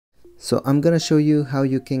So I'm gonna show you how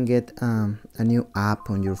you can get a new app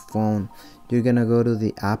on your phone. You're gonna go to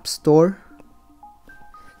the App Store,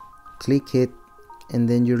 click it, and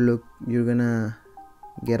then you're gonna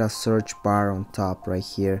get a search bar on top right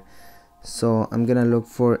here. So I'm gonna look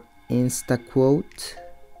for InstaQuote,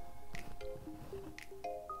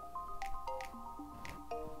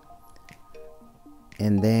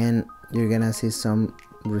 and then you're gonna see some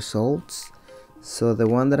results. So the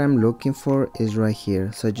one that I'm looking for is right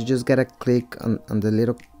here. So you just gotta click on the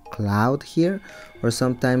little cloud here, or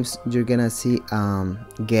sometimes you're gonna see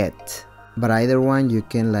get, but either one you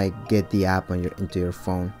can like get the app on into your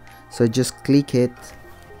phone. So just click it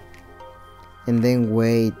and then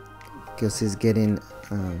wait, because it's getting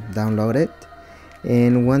downloaded.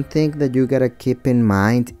 And one thing that you gotta keep in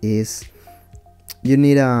mind is you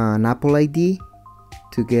need an Apple ID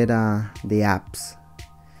to get the apps.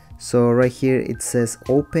 So right here it says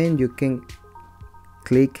open. You can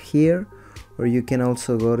click here, or you can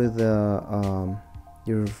also go to the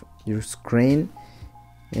your screen,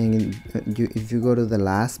 and if you go to the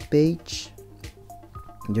last page,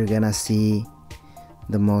 you're gonna see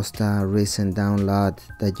the most recent download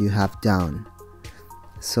that you have done.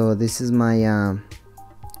 So this is my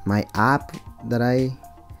my app that I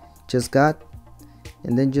just got,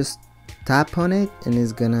 and then just tap on it and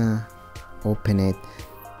it's gonna open it.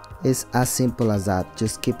 It's as simple as that.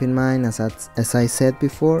 Just keep in mind, as I said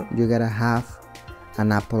before, you gotta have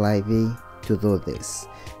an Apple ID to do this.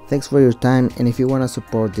 Thanks for your time, and if you want to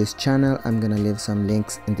support this channel, I'm gonna leave some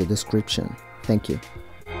links in the description. Thank you.